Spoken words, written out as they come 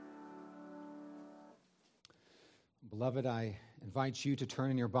Beloved, I invite you to turn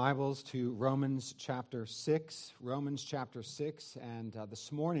in your Bibles to Romans chapter 6. Romans chapter 6, and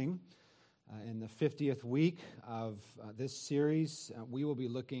this morning, in the 50th week of this series, we will be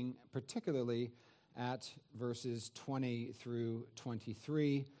looking particularly at verses 20 through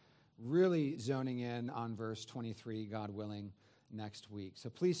 23, really zoning in on verse 23, God willing, next week. So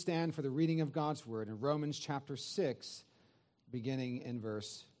please stand for the reading of God's Word in Romans chapter 6, beginning in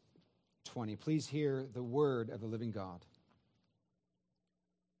verse 20. Please hear the word of the living God.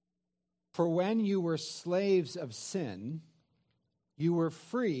 For when you were slaves of sin, you were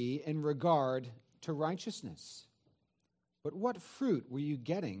free in regard to righteousness. But what fruit were you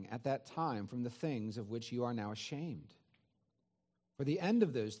getting at that time from the things of which you are now ashamed? For the end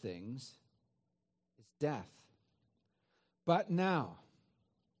of those things is death. But now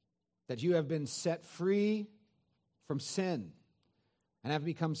that you have been set free from sin and have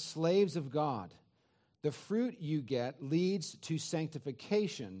become slaves of God, the fruit you get leads to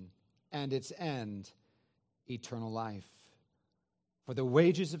sanctification and its end, eternal life. For the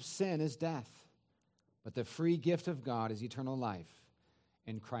wages of sin is death, but the free gift of God is eternal life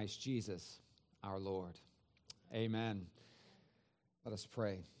in Christ Jesus our Lord. Amen. Let us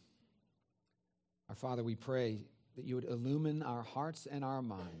pray. Our Father, we pray that you would illumine our hearts and our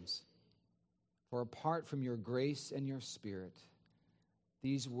minds. For apart from your grace and your Spirit,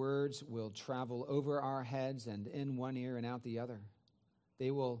 these words will travel over our heads and in one ear and out the other.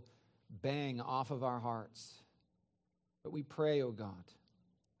 They will bang off of our hearts. But we pray, O God,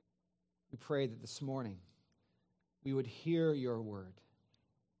 we pray that this morning we would hear your word.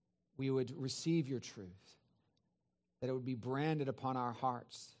 We would receive your truth. That it would be branded upon our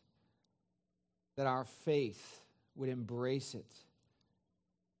hearts. That our faith would embrace it.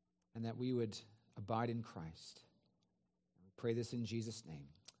 And that we would abide in Christ. Pray this in Jesus' name.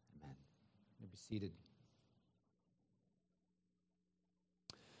 Amen. You may be seated.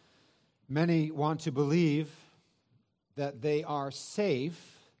 Many want to believe that they are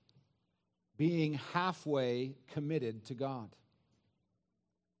safe being halfway committed to God.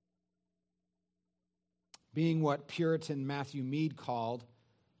 Being what Puritan Matthew Mead called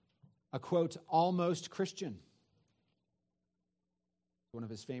a, quote, almost Christian. One of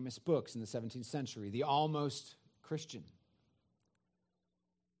his famous books in the 17th century, The Almost Christian.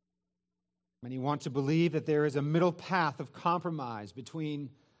 Many want to believe that there is a middle path of compromise between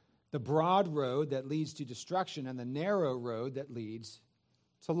the broad road that leads to destruction and the narrow road that leads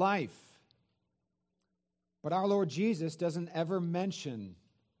to life. But our Lord Jesus doesn't ever mention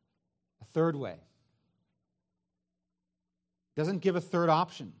a third way. Doesn't give a third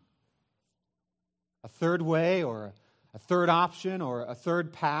option. A third way or a third option or a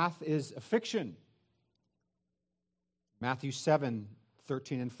third path is a fiction. Matthew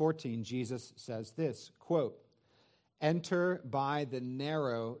 7:13 and 14, Jesus says this, quote, "Enter by the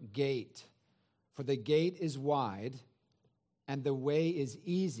narrow gate, for the gate is wide, and the way is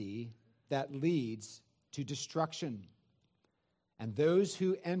easy that leads to destruction. And those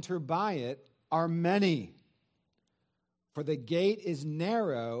who enter by it are many. For the gate is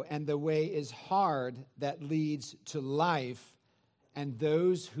narrow, and the way is hard that leads to life, and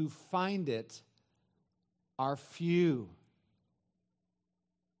those who find it are few."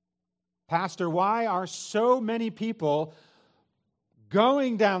 Pastor, why are so many people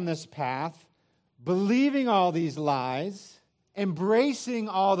going down this path, believing all these lies, embracing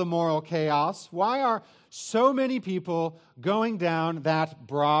all the moral chaos? Why are so many people going down that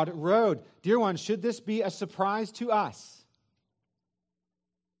broad road? Dear ones, should this be a surprise to us?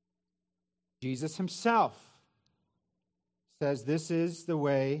 Jesus himself says this is the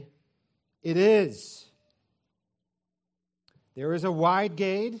way it is. There is a wide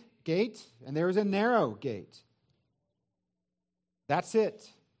gate, and there is a narrow gate. That's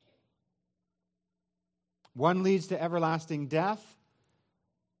it. One leads to everlasting death,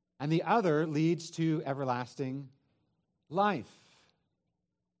 and the other leads to everlasting life.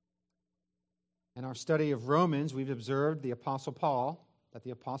 In our study of Romans, we've observed that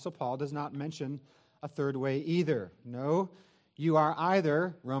the Apostle Paul does not mention a third way either. No, you are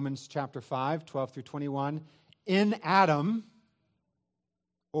either, Romans chapter 5, 12 through 21, in Adam,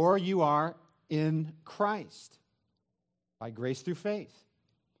 or you are in Christ, by grace through faith.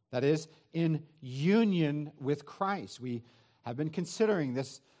 That is, in union with Christ. We have been considering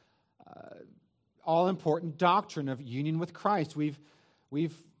this all-important doctrine of union with Christ.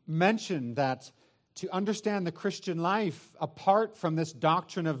 We've mentioned that to understand the Christian life apart from this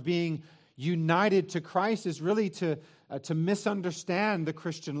doctrine of being united to Christ is really to misunderstand the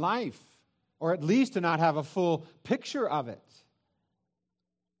Christian life, or at least to not have a full picture of it.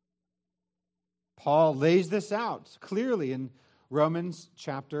 Paul lays this out clearly in Romans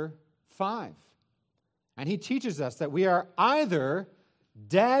chapter 5. And he teaches us that we are either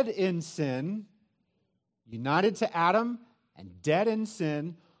dead in sin, united to Adam and dead in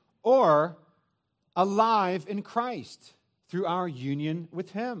sin, or alive in Christ through our union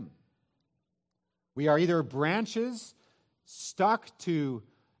with him. We are either branches stuck to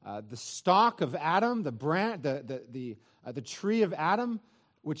the stalk of Adam, the tree of Adam,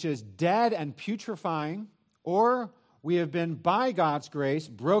 which is dead and putrefying, or we have been, by God's grace,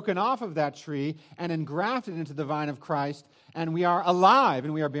 broken off of that tree and engrafted into the vine of Christ, and we are alive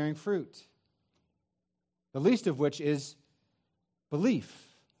and we are bearing fruit. The least of which is belief,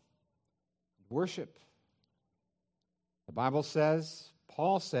 worship. The Bible says,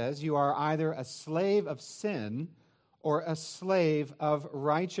 Paul says, you are either a slave of sin or a slave of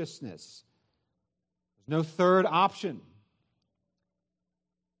righteousness. There's no third option.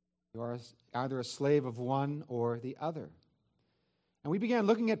 You are either a slave of one or the other. And we began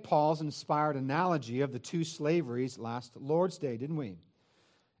looking at Paul's inspired analogy of the two slaveries last Lord's Day, didn't we?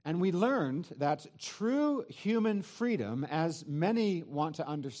 And we learned that true human freedom, as many want to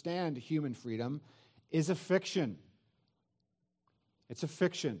understand human freedom, is a fiction. It's a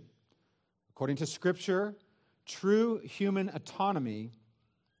fiction. According to Scripture, true human autonomy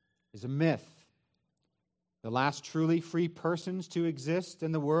is a myth. The last truly free persons to exist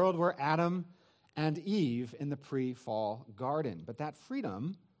in the world were Adam and Eve in the pre-fall garden. But that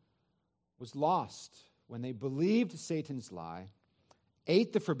freedom was lost when they believed Satan's lie,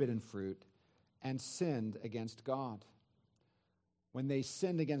 ate the forbidden fruit, and sinned against God. When they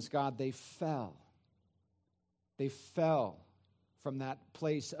sinned against God, they fell. They fell from that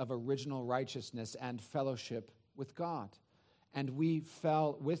place of original righteousness and fellowship with God. And we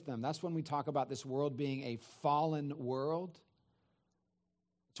fell with them. That's when we talk about this world being a fallen world.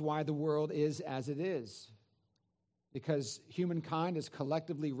 It's why the world is as it is. Because humankind has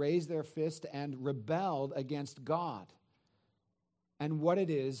collectively raised their fist and rebelled against God. And what it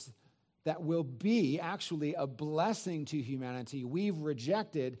is that will be actually a blessing to humanity, we've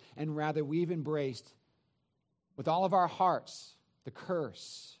rejected, and rather we've embraced with all of our hearts the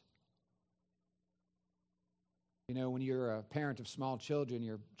curse. You know, when you're a parent of small children,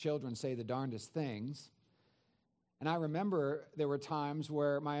 your children say the darndest things. And I remember there were times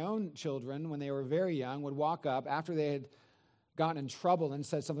where my own children, when they were very young, would walk up after they had gotten in trouble and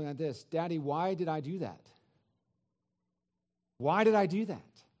said something like this, "Daddy, why did I do that? Why did I do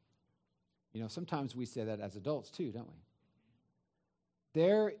that?" You know, sometimes we say that as adults too, don't we?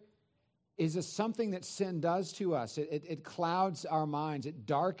 There is something that sin does to us. It clouds our minds. It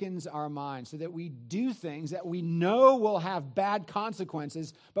darkens our minds so that we do things that we know will have bad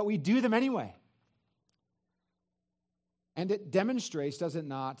consequences, but we do them anyway. And it demonstrates, does it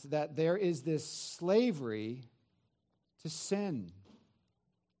not, that there is this slavery to sin,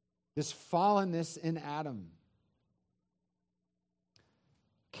 this fallenness in Adam.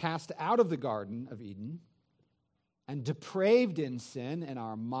 Cast out of the Garden of Eden and depraved in sin in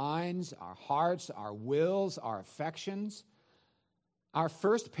our minds, our hearts, our wills, our affections, our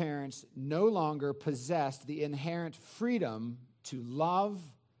first parents no longer possessed the inherent freedom to love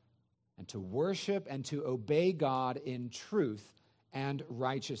and to worship and to obey God in truth and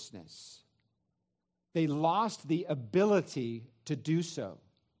righteousness. They lost the ability to do so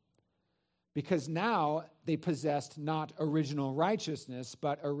because now they possessed not original righteousness,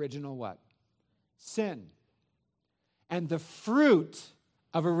 but original what? Sin. And the fruit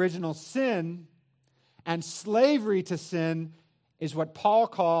of original sin and slavery to sin is what Paul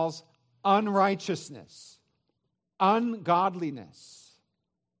calls unrighteousness, ungodliness.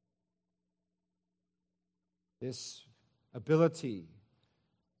 This ability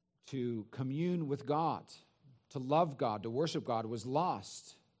to commune with God, to love God, to worship God was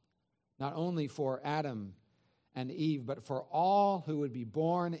lost, not only for Adam and Eve, but for all who would be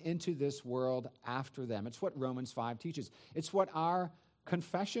born into this world after them. It's what Romans 5 teaches. It's what our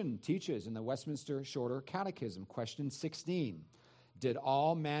confession teaches in the Westminster Shorter Catechism. Question 16. Did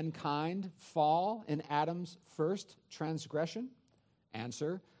all mankind fall in Adam's first transgression?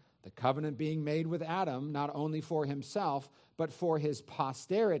 Answer. The covenant being made with Adam, not only for himself, but for his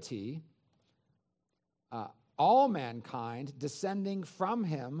posterity, all mankind descending from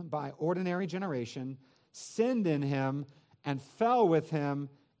him by ordinary generation sinned in him and fell with him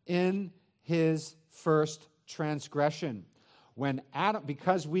in his first transgression. When Adam,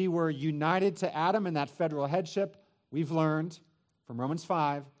 because we were united to Adam in that federal headship, we've learned from Romans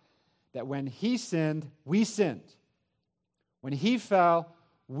 5 that when he sinned, we sinned. When he fell,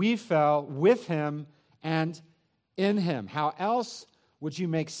 we fell with him and in him. How else would you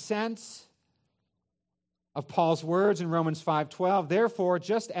make sense of Paul's words in Romans 5:12. Therefore,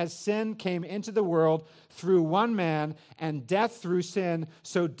 just as sin came into the world through one man, and death through sin,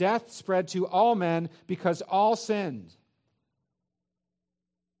 so death spread to all men because all sinned.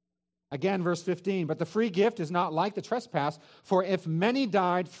 Again, verse 15, but the free gift is not like the trespass, for if many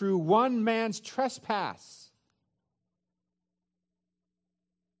died through one man's trespass,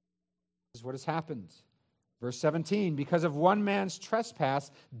 this is what has happened. Verse 17, because of one man's trespass,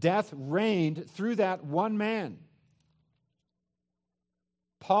 death reigned through that one man.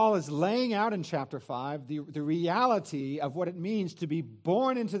 Paul is laying out in chapter 5 the reality of what it means to be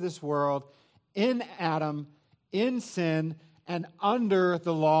born into this world in Adam, in sin, and under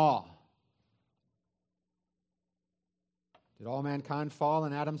the law. Did all mankind fall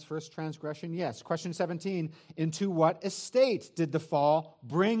in Adam's first transgression? Yes. Question 17, into what estate did the fall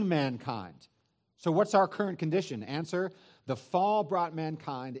bring mankind? So what's our current condition? Answer, the fall brought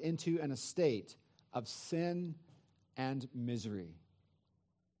mankind into an estate of sin and misery.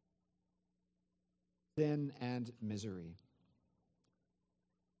 Sin and misery.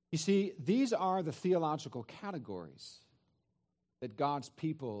 You see, these are the theological categories that God's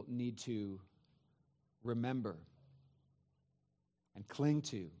people need to remember and cling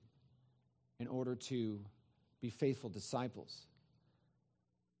to in order to be faithful disciples.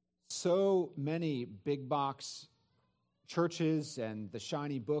 So many big box churches and the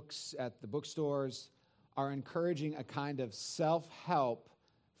shiny books at the bookstores are encouraging a kind of self-help,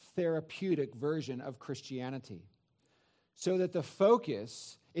 therapeutic version of Christianity, so that the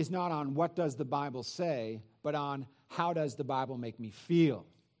focus is not on what does the Bible say, but on how does the Bible make me feel.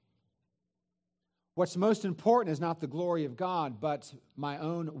 What's most important is not the glory of God, but my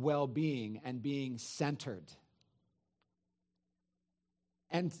own well-being and being centered.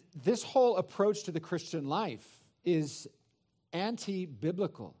 And this whole approach to the Christian life is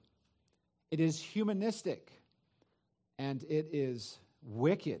anti-biblical. It is humanistic, and it is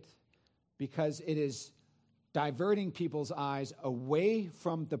wicked because it is diverting people's eyes away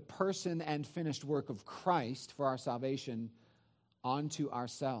from the person and finished work of Christ for our salvation onto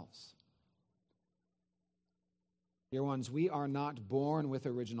ourselves. Dear ones, we are not born with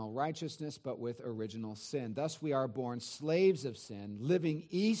original righteousness, but with original sin. Thus we are born slaves of sin, living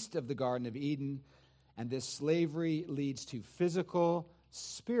east of the Garden of Eden, and this slavery leads to physical,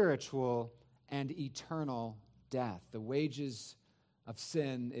 spiritual, and eternal death. The wages of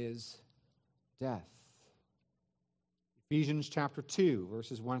sin is death. Ephesians chapter 2,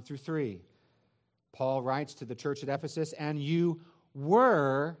 verses 1 through 3. Paul writes to the church at Ephesus, and you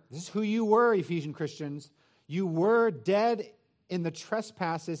were, this is who you were, Ephesian Christians, you were dead in the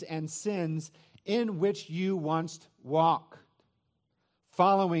trespasses and sins in which you once walked,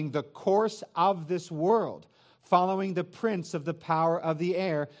 following the course of this world, following the prince of the power of the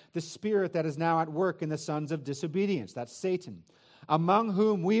air, the spirit that is now at work in the sons of disobedience, that's Satan, among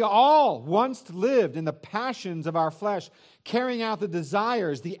whom we all once lived in the passions of our flesh, carrying out the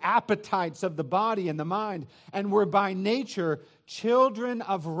desires, the appetites of the body and the mind, and were by nature children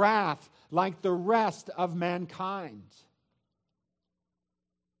of wrath, like the rest of mankind.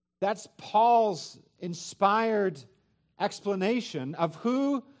 That's Paul's inspired explanation of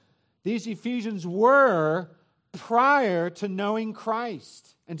who these Ephesians were prior to knowing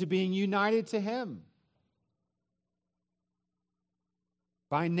Christ and to being united to Him.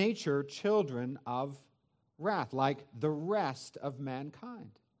 By nature, children of wrath, like the rest of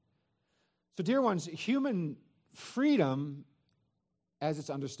mankind. So, dear ones, human freedom, as it's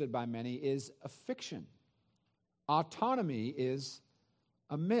understood by many, is a fiction. Autonomy is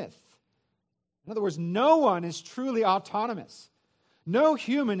a myth. In other words, no one is truly autonomous. No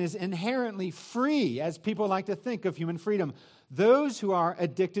human is inherently free, as people like to think of human freedom. Those who are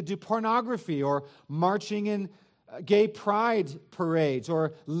addicted to pornography or marching in gay pride parades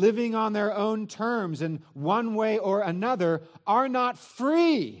or living on their own terms in one way or another are not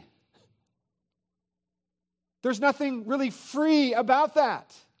free. There's nothing really free about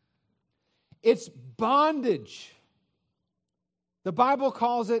that. It's bondage. The Bible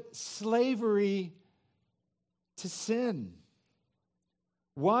calls it slavery to sin.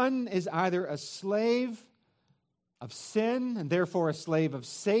 One is either a slave of sin and therefore a slave of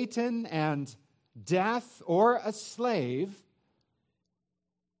Satan and death, or a slave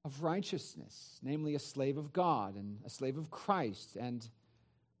of righteousness, namely a slave of God and a slave of Christ and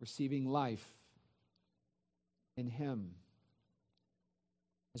receiving life in Him.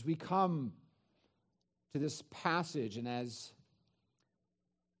 As we come to this passage and as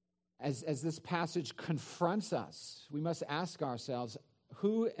this passage confronts us, we must ask ourselves,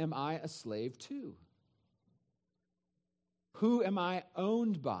 who am I a slave to? Who am I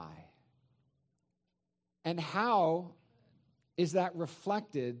owned by? And how is that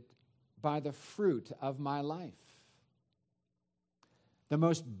reflected by the fruit of my life? The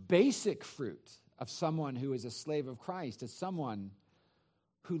most basic fruit of someone who is a slave of Christ is someone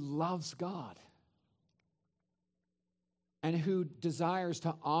who loves God and who desires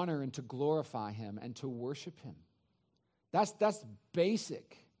to honor and to glorify him and to worship him. That's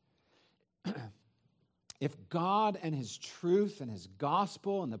basic. If God and his truth and his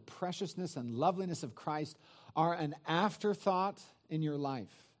gospel and the preciousness and loveliness of Christ are an afterthought in your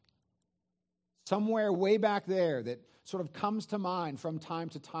life, somewhere way back there that sort of comes to mind from time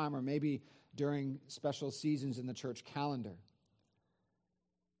to time, or maybe during special seasons in the church calendar,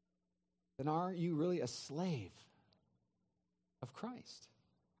 then are you really a slave of Christ,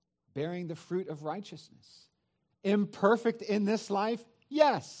 bearing the fruit of righteousness? Imperfect in this life?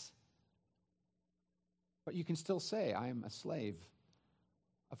 Yes. But you can still say, I am a slave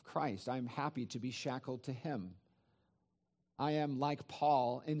of Christ. I am happy to be shackled to him. I am, like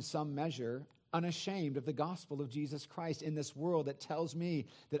Paul, in some measure, unashamed of the gospel of Jesus Christ in this world that tells me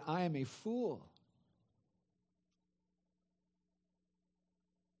that I am a fool.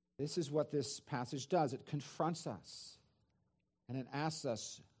 This is what this passage does. It confronts us and it asks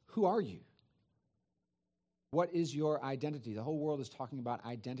us, who are you? What is your identity? The whole world is talking about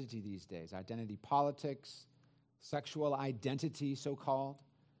identity these days. Identity politics, sexual identity, so-called.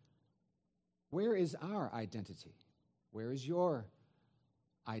 Where is our identity? Where is your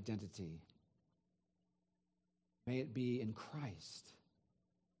identity? May it be in Christ.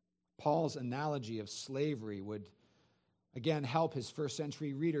 Paul's analogy of slavery would, again, help his first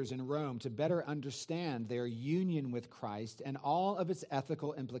century readers in Rome to better understand their union with Christ and all of its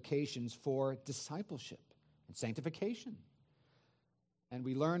ethical implications for discipleship and sanctification. And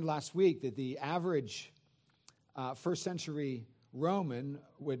we learned last week that the average first century Roman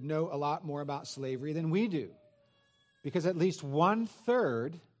would know a lot more about slavery than we do, because at least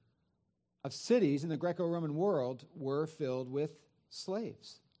 1/3 of cities in the Greco-Roman world were filled with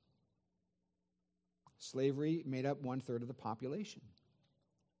slaves. Slavery made up 1/3 of the population.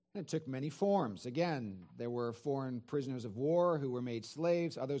 And it took many forms. Again, there were foreign prisoners of war who were made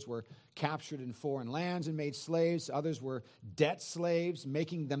slaves. Others were captured in foreign lands and made slaves. Others were debt slaves,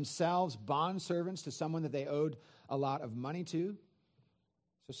 making themselves bondservants to someone that they owed a lot of money to.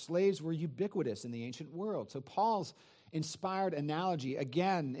 So slaves were ubiquitous in the ancient world. So Paul's inspired analogy,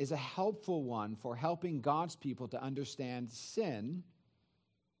 again, is a helpful one for helping God's people to understand sin,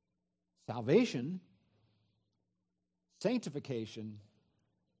 salvation, sanctification,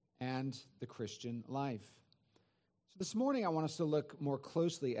 and the Christian life. So this morning I want us to look more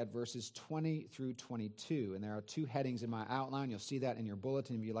closely at verses 20 through 22. And there are two headings in my outline. You'll see that in your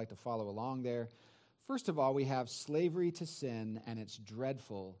bulletin if you'd like to follow along there. First of all, we have slavery to sin and its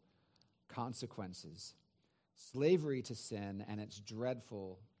dreadful consequences. Slavery to sin and its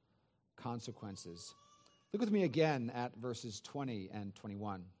dreadful consequences. Look with me again at verses 20 and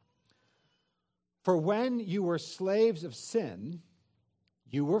 21. For when you were slaves of sin,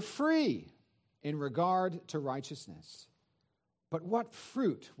 you were free in regard to righteousness. But what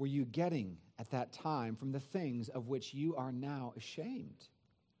fruit were you getting at that time from the things of which you are now ashamed?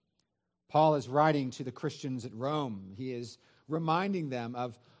 Paul is writing to the Christians at Rome. He is reminding them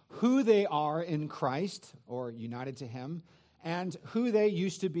of who they are in Christ, or united to him, and who they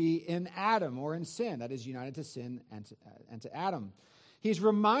used to be in Adam, or in sin, that is, united to sin and to Adam. He's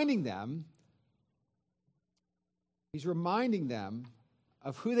reminding them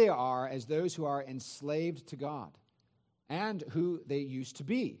of who they are as those who are enslaved to God and who they used to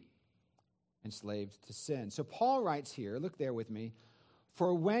be, enslaved to sin. So Paul writes here, look there with me,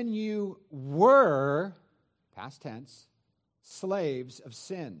 for when you were, past tense, slaves of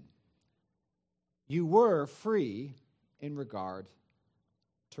sin, you were free in regard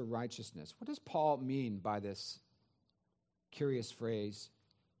to righteousness. What does Paul mean by this curious phrase,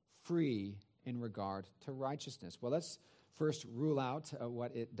 free in regard to righteousness? Well, let's first rule out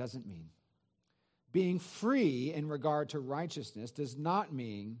what it doesn't mean. Being free in regard to righteousness does not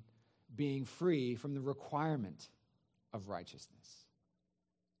mean being free from the requirement of righteousness,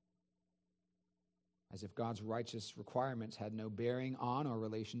 as if God's righteous requirements had no bearing on or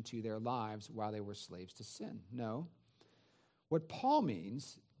relation to their lives while they were slaves to sin. No. What Paul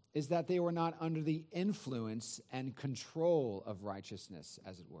means is that they were not under the influence and control of righteousness,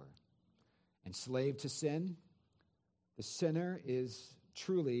 as it were. Enslaved to sin, the sinner is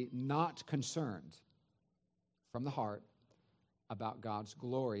truly not concerned from the heart about God's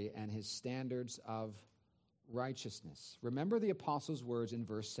glory and his standards of righteousness. Remember the apostles' words in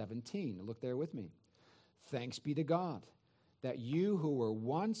verse 17. Look there with me. Thanks be to God that you who were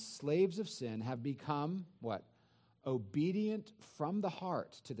once slaves of sin have become, what? Obedient from the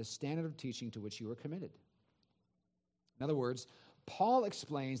heart to the standard of teaching to which you were committed. In other words, Paul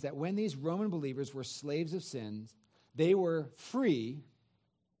explains that when these Roman believers were slaves of sin, they were free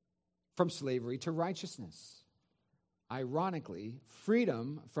from slavery to righteousness. Ironically,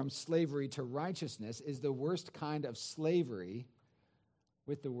 freedom from slavery to righteousness is the worst kind of slavery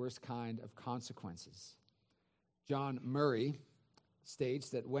with the worst kind of consequences. John Murray states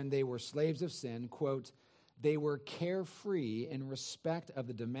that when they were slaves of sin, quote, they were carefree in respect of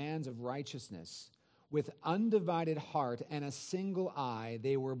the demands of righteousness. With undivided heart and a single eye,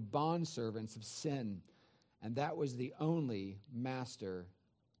 they were bondservants of sin, and that was the only master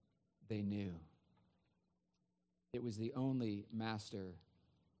they knew. It was the only master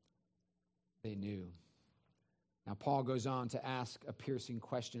they knew. Now, Paul goes on to ask a piercing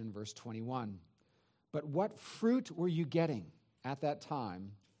question in verse 21. But what fruit were you getting at that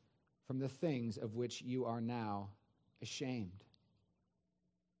time from the things of which you are now ashamed?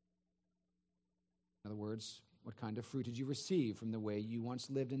 In other words, what kind of fruit did you receive from the way you once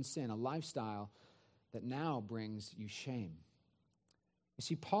lived in sin, a lifestyle that now brings you shame? You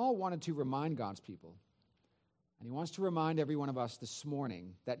see, Paul wanted to remind God's people, and he wants to remind every one of us this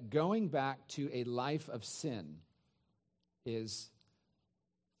morning, that going back to a life of sin is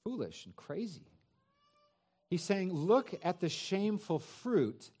foolish and crazy. He's saying, look at the shameful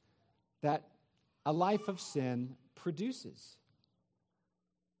fruit that a life of sin produces.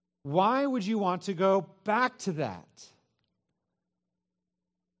 Why would you want to go back to that?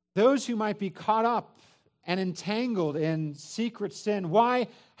 Those who might be caught up and entangled in secret sin, why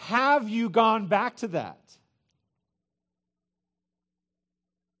have you gone back to that?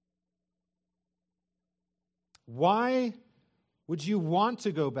 Why would you want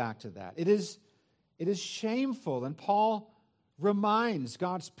to go back to that? It is shameful, and Paul reminds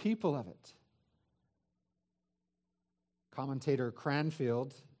God's people of it. Commentator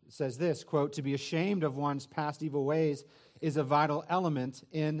Cranfield says this, quote, to be ashamed of one's past evil ways is a vital element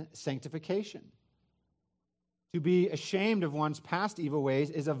in sanctification. To be ashamed of one's past evil ways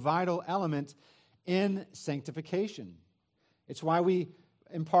is a vital element in sanctification. It's why we,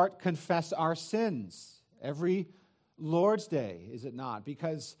 in part, confess our sins every Lord's Day, is it not?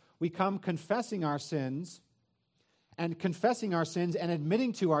 Because we come confessing our sins and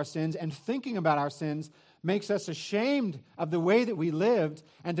admitting to our sins and thinking about our sins makes us ashamed of the way that we lived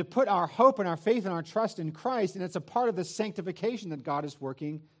and to put our hope and our faith and our trust in Christ, and it's a part of the sanctification that God is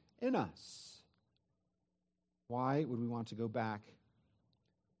working in us. Why would we want to go back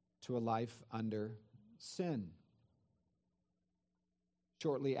to a life under sin?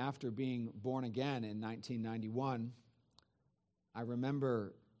 Shortly after being born again in 1991, I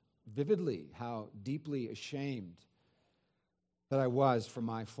remember vividly how deeply ashamed that I was for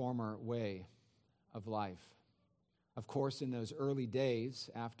my former way of life. Of course, in those early days,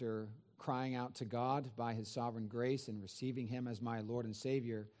 after crying out to God by His sovereign grace and receiving Him as my Lord and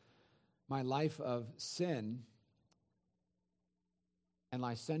Savior, my life of sin and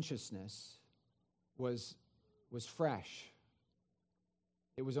licentiousness was fresh.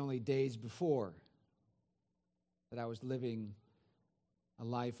 It was only days before that I was living a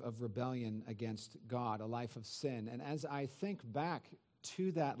life of rebellion against God, a life of sin. And as I think back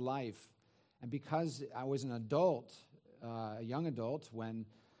to that life, and because I was an adult, a young adult, when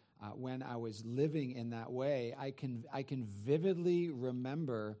I was living in that way, I can vividly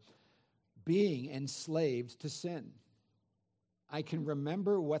remember being enslaved to sin. I can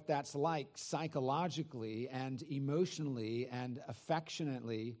remember what that's like psychologically and emotionally and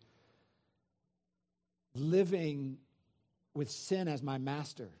affectionately, living with sin as my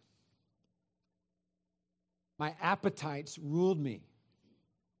master. My appetites ruled me.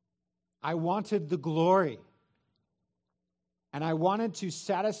 I wanted the glory, and I wanted to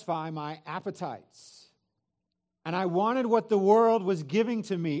satisfy my appetites, and I wanted what the world was giving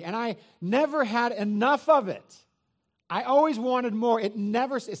to me, and I never had enough of it. I always wanted more.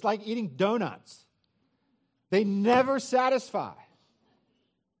 It's like eating donuts. They never satisfy.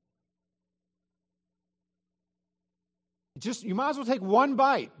 You might as well take one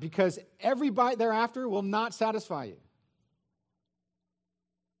bite, because every bite thereafter will not satisfy you.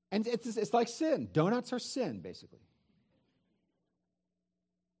 And it's like sin. Donuts are sin, basically.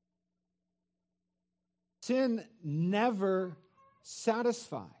 Sin never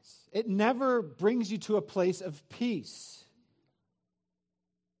satisfies. It never brings you to a place of peace.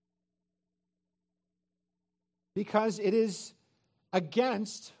 Because it is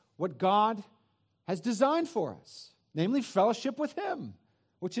against what God has designed for us, namely fellowship with Him,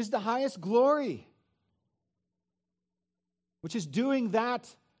 which is the highest glory. which is doing that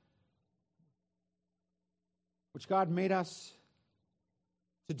which God made us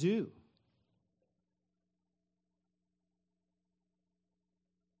to do.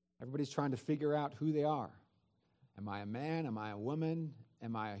 Everybody's trying to figure out who they are. Am I a man? Am I a woman?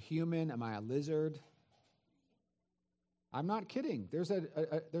 Am I a human? Am I a lizard? I'm not kidding. There's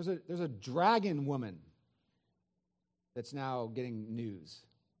a dragon woman that's now getting news.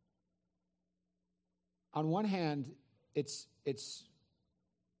 On one hand, it's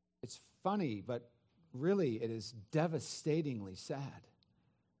funny, but really it is devastatingly sad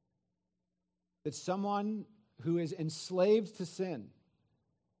that someone who is enslaved to sin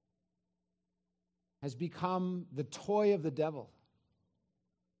has become the toy of the devil,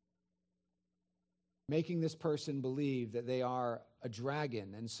 making this person believe that they are a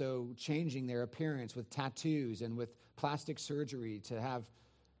dragon, and so changing their appearance with tattoos and with plastic surgery to have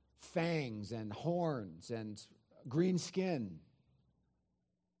fangs and horns and green skin.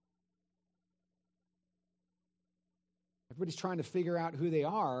 Everybody's trying to figure out who they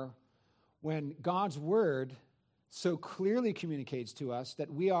are when God's word so clearly communicates to us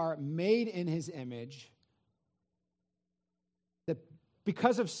that we are made in his image, that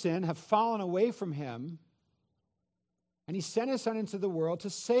because of sin have fallen away from him, and he sent his son into the world to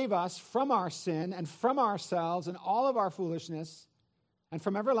save us from our sin and from ourselves and all of our foolishness and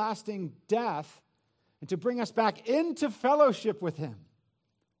from everlasting death, and to bring us back into fellowship with him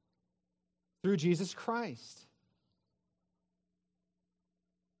through Jesus Christ.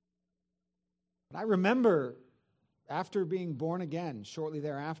 And I remember, after being born again, shortly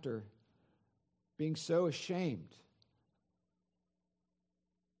thereafter, being so ashamed.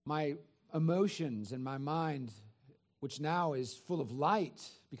 My emotions and my mind, which now is full of light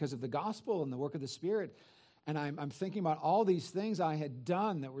because of the gospel and the work of the Spirit, and I'm thinking about all these things I had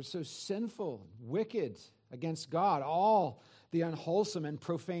done that were so sinful, wicked against God, all the unwholesome and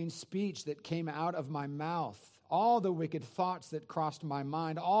profane speech that came out of my mouth, all the wicked thoughts that crossed my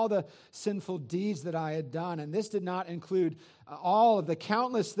mind, all the sinful deeds that I had done. And this did not include all of the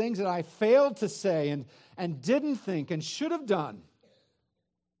countless things that I failed to say and didn't think and should have done.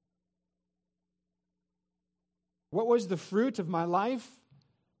 What was the fruit of my life?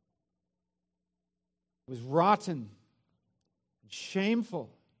 It was rotten and shameful.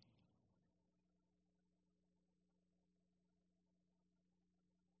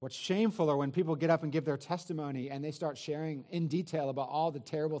 What's shameful are when people get up and give their testimony and they start sharing in detail about all the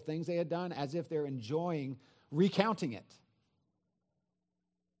terrible things they had done as if they're enjoying recounting it.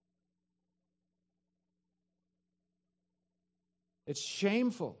 It's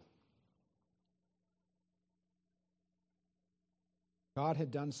shameful. God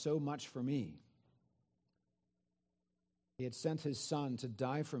had done so much for me. He had sent his son to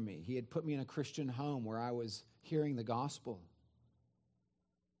die for me. He had put me in a Christian home where I was hearing the gospel.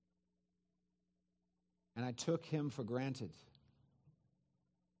 And I took him for granted.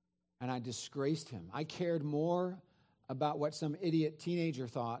 And I disgraced him. I cared more about what some idiot teenager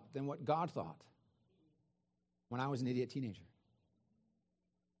thought than what God thought when I was an idiot teenager.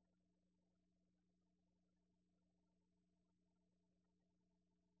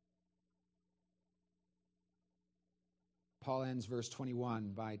 Paul ends verse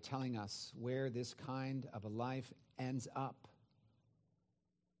 21 by telling us where this kind of a life ends up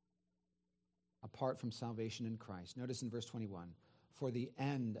apart from salvation in Christ. Notice in verse 21, for the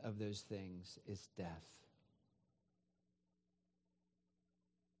end of those things is death.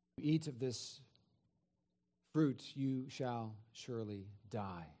 You eat of this fruit, you shall surely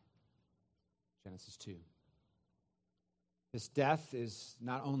die. Genesis 2. This death is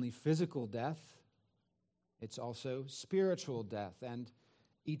not only physical death, it's also spiritual death and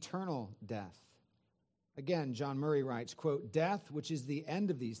eternal death. Again, John Murray writes, quote, death, which is the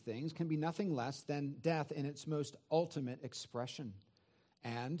end of these things, can be nothing less than death in its most ultimate expression,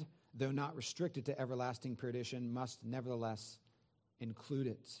 and, though not restricted to everlasting perdition, must nevertheless include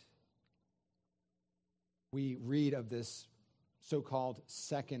it. We read of this so-called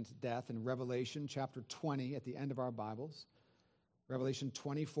second death in Revelation chapter 20 at the end of our Bibles. Revelation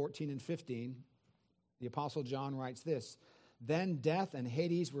 20, 14, and 15. The Apostle John writes this, then death and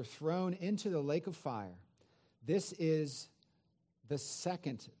Hades were thrown into the lake of fire. This is the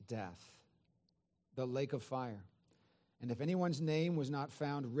second death, the lake of fire. And if anyone's name was not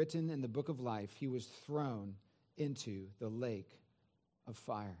found written in the book of life, he was thrown into the lake of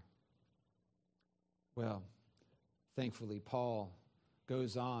fire. Well, thankfully, Paul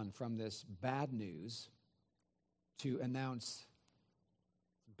goes on from this bad news to announce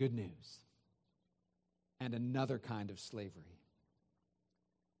good news and another kind of slavery.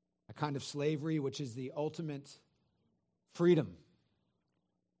 A kind of slavery which is the ultimate freedom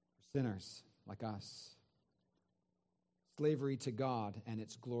for sinners like us. Slavery to God and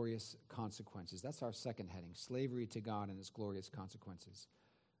its glorious consequences. That's our second heading, slavery to God and its glorious consequences.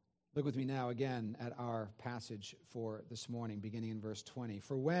 Look with me now again at our passage for this morning, beginning in verse 20.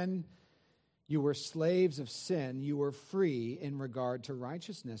 For when you were slaves of sin, you were free in regard to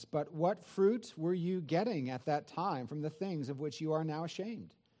righteousness. But what fruit were you getting at that time from the things of which you are now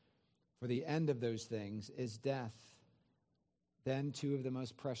ashamed? For the end of those things is death. Then two of the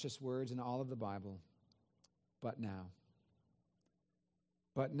most precious words in all of the Bible. But now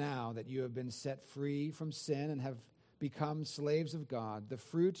that you have been set free from sin and have become slaves of God, the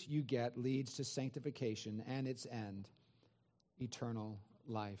fruit you get leads to sanctification and its end, eternal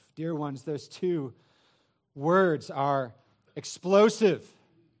life. Dear ones, those two words are explosive.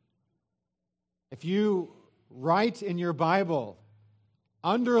 If you write in your Bible,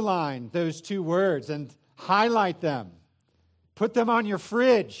 underline those two words and highlight them. Put them on your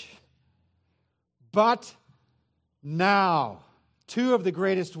fridge. But now. Two of the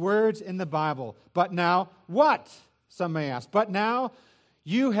greatest words in the Bible. But now what? Some may ask. But now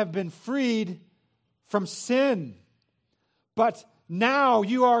you have been freed from sin. But now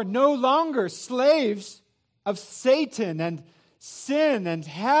you are no longer slaves of Satan and sin and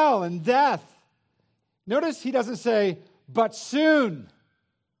hell and death. Notice he doesn't say, but soon.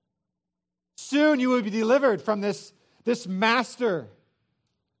 Soon you will be delivered from this master.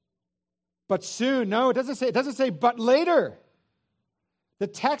 But soon. No, it doesn't say, but later. The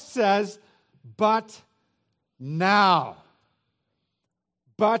text says, but now.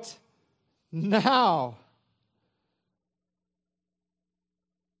 But now.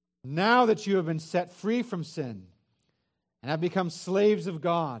 Now that you have been set free from sin and have become slaves of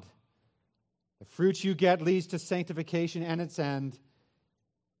God, the fruit you get leads to sanctification and its end,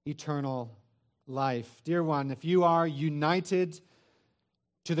 eternal life. Dear one, if you are united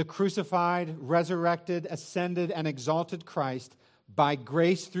to the crucified, resurrected, ascended, and exalted Christ, by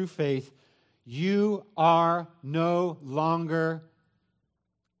grace through faith, you are no longer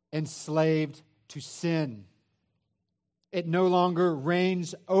enslaved to sin. It no longer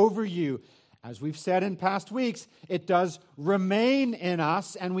reigns over you. As we've said in past weeks, it does remain in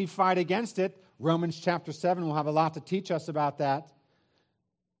us, and we fight against it. Romans chapter 7 will have a lot to teach us about that.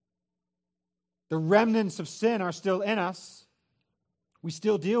 The remnants of sin are still in us. We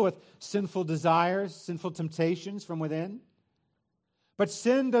still deal with sinful desires, sinful temptations from within. But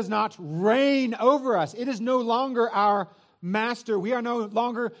sin does not reign over us. It is no longer our master. We are no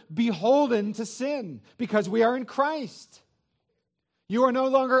longer beholden to sin because we are in Christ. You are no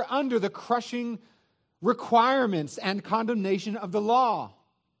longer under the crushing requirements and condemnation of the law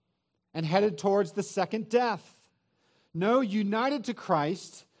and headed towards the second death. No, united to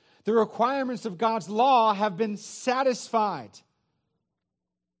Christ, the requirements of God's law have been satisfied.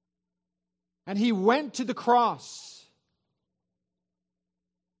 And he went to the cross.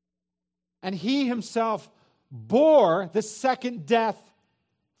 And he himself bore the second death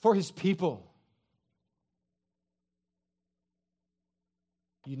for his people.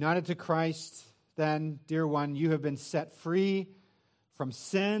 United to Christ, then, dear one, you have been set free from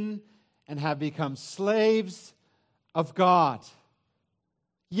sin and have become slaves of God.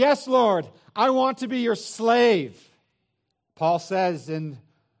 Yes, Lord, I want to be your slave. Paul says in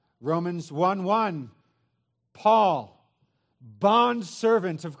Romans 1:1, Paul, bond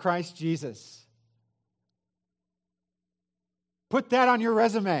servant of Christ Jesus. Put that on your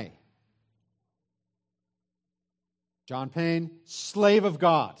resume. John Payne, slave of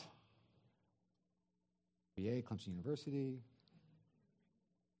God. BA, Clemson University.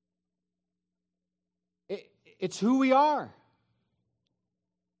 It's who we are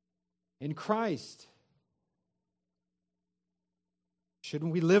in Christ.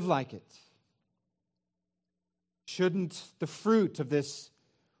 Shouldn't we live like it? Shouldn't the fruit of this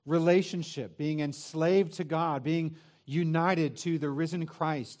relationship, being enslaved to God, being united to the risen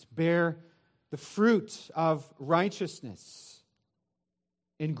Christ, bear the fruit of righteousness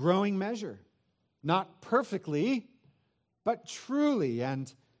in growing measure? Not perfectly, but truly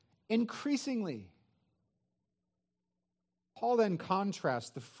and increasingly. Paul then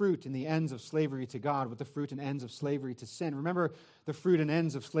contrasts the fruit and the ends of slavery to God with the fruit and ends of slavery to sin. Remember the fruit and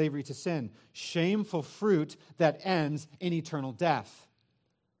ends of slavery to sin. Shameful fruit that ends in eternal death.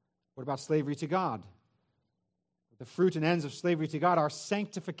 What about slavery to God? The fruit and ends of slavery to God are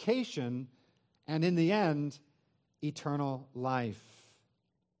sanctification and, in the end, eternal life.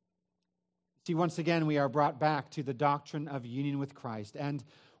 See, once again, we are brought back to the doctrine of union with Christ. And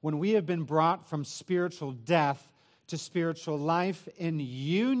when we have been brought from spiritual death to spiritual life in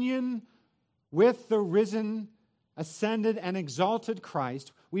union with the risen ascended and exalted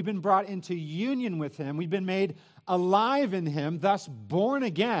Christ, we've been brought into union with him, we've been made alive in him, thus born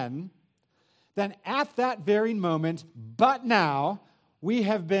again, then at that very moment, but now, we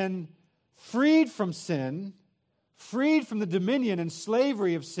have been freed from sin, freed from the dominion and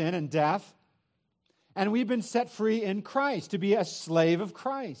slavery of sin and death, and we've been set free in Christ to be a slave of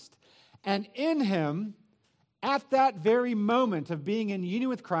Christ. And in him, at that very moment of being in union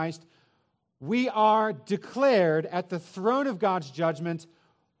with Christ, we are declared at the throne of God's judgment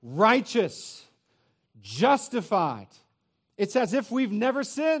righteous, justified. It's as if we've never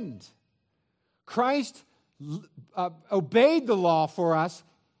sinned. Christ obeyed the law for us.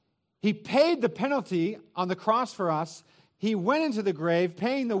 He paid the penalty on the cross for us. He went into the grave,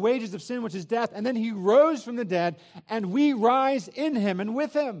 paying the wages of sin, which is death, and then he rose from the dead, and we rise in him and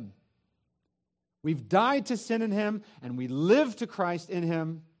with him. We've died to sin in him, and we live to Christ in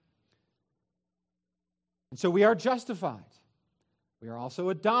him. And so we are justified. We are also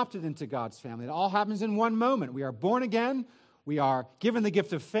adopted into God's family. It all happens in one moment. We are born again. We are given the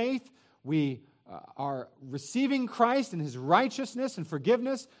gift of faith. We are receiving Christ and his righteousness and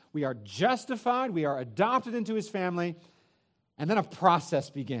forgiveness. We are justified. We are adopted into his family. And then a process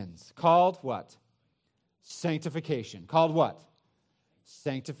begins called what? Sanctification. Called what?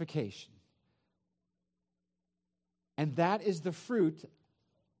 Sanctification. And that is the fruit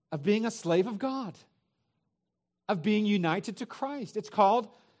of being a slave of God, of being united to Christ. It's called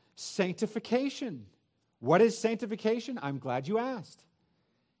sanctification. What is sanctification? I'm glad you asked.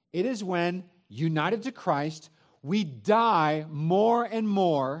 It is when, united to Christ, we die more and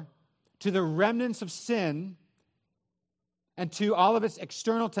more to the remnants of sin and to all of its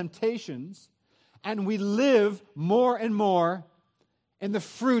external temptations, and we live more and more in the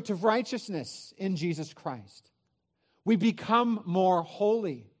fruit of righteousness in Jesus Christ. We become more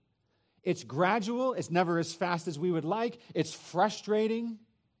holy. It's gradual. It's never as fast as we would like. It's frustrating.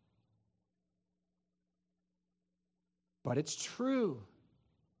 But it's true.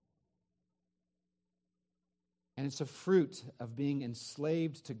 And it's a fruit of being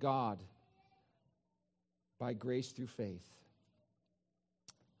enslaved to God by grace through faith.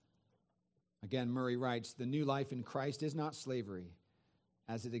 Again, Murray writes, "The new life in Christ is not slavery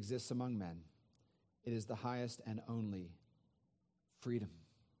as it exists among men. It is the highest and only freedom."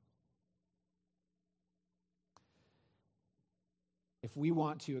 If we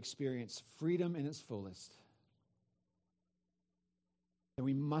want to experience freedom in its fullest, then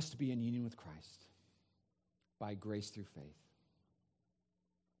we must be in union with Christ by grace through faith.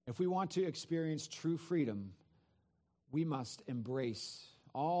 If we want to experience true freedom, we must embrace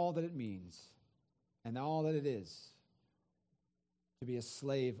all that it means and all that it is to be a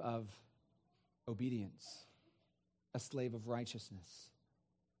slave of obedience, a slave of righteousness,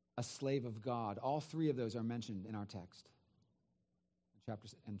 a slave of God. All three of those are mentioned in our text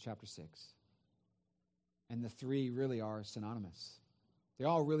in chapter 6. And the three really are synonymous. They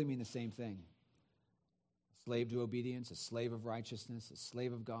all really mean the same thing. A slave to obedience, a slave of righteousness, a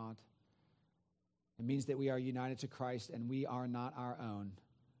slave of God. It means that we are united to Christ and we are not our own.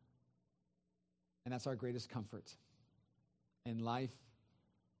 And that's our greatest comfort in life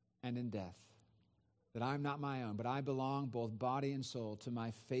and in death. That I'm not my own, but I belong both body and soul to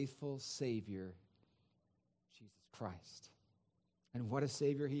my faithful Savior, Jesus Christ. And what a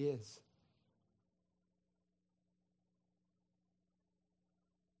Savior he is.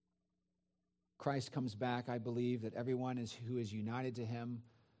 Christ comes back, I believe that everyone who is united to him,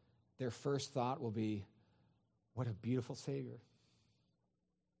 their first thought will be, what a beautiful Savior.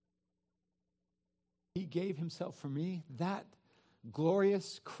 He gave himself for me. That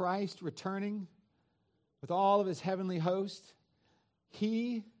glorious Christ returning with all of his heavenly host,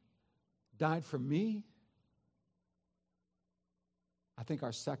 he died for me. I think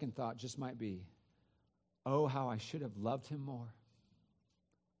our second thought just might be, oh, how I should have loved him more.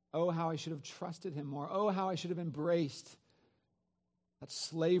 Oh, how I should have trusted him more. Oh, how I should have embraced that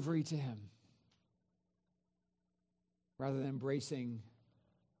slavery to him rather than embracing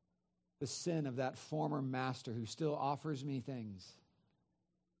the sin of that former master who still offers me things.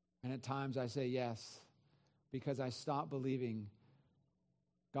 And at times I say yes, because I stop believing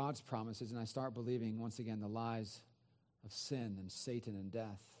God's promises and I start believing once again the lies of sin and Satan and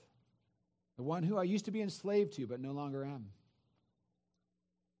death. The one who I used to be enslaved to but no longer am.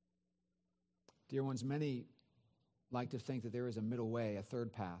 Dear ones, many like to think that there is a middle way, a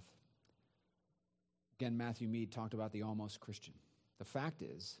third path. Again, Matthew Mead talked about the almost Christian. The fact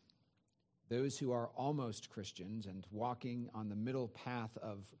is, those who are almost Christians and walking on the middle path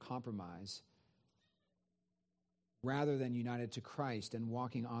of compromise rather than united to Christ and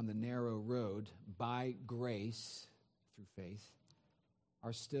walking on the narrow road by grace through faith,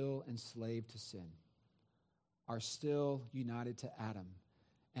 are still enslaved to sin, are still united to Adam,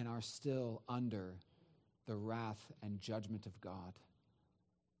 and are still under the wrath and judgment of God,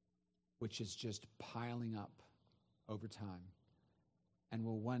 which is just piling up over time and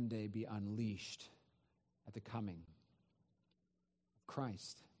will one day be unleashed at the coming of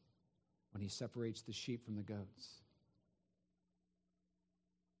Christ when he separates the sheep from the goats.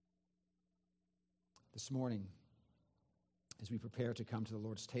 This morning, as we prepare to come to the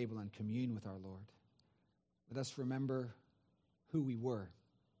Lord's table and commune with our Lord, let us remember who we were,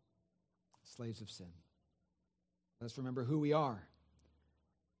 slaves of sin. Let us remember who we are,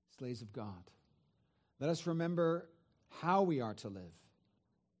 slaves of God. Let us remember how we are to live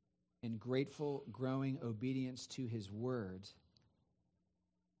in grateful, growing obedience to his word,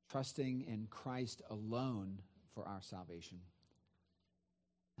 trusting in Christ alone for our salvation.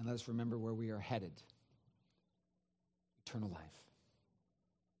 And let us remember where we are headed, eternal life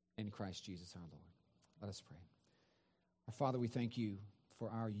in Christ Jesus our Lord. Let us pray. Our Father, we thank you for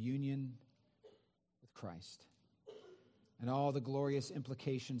our union with Christ and all the glorious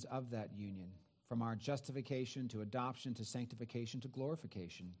implications of that union, from our justification to adoption to sanctification to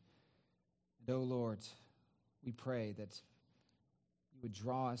glorification. And, O Lord, we pray that you would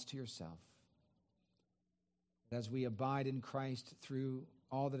draw us to yourself, that as we abide in Christ through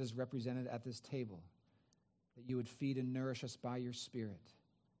all that is represented at this table, that you would feed and nourish us by your Spirit.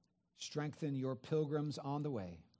 Strengthen your pilgrims on the way,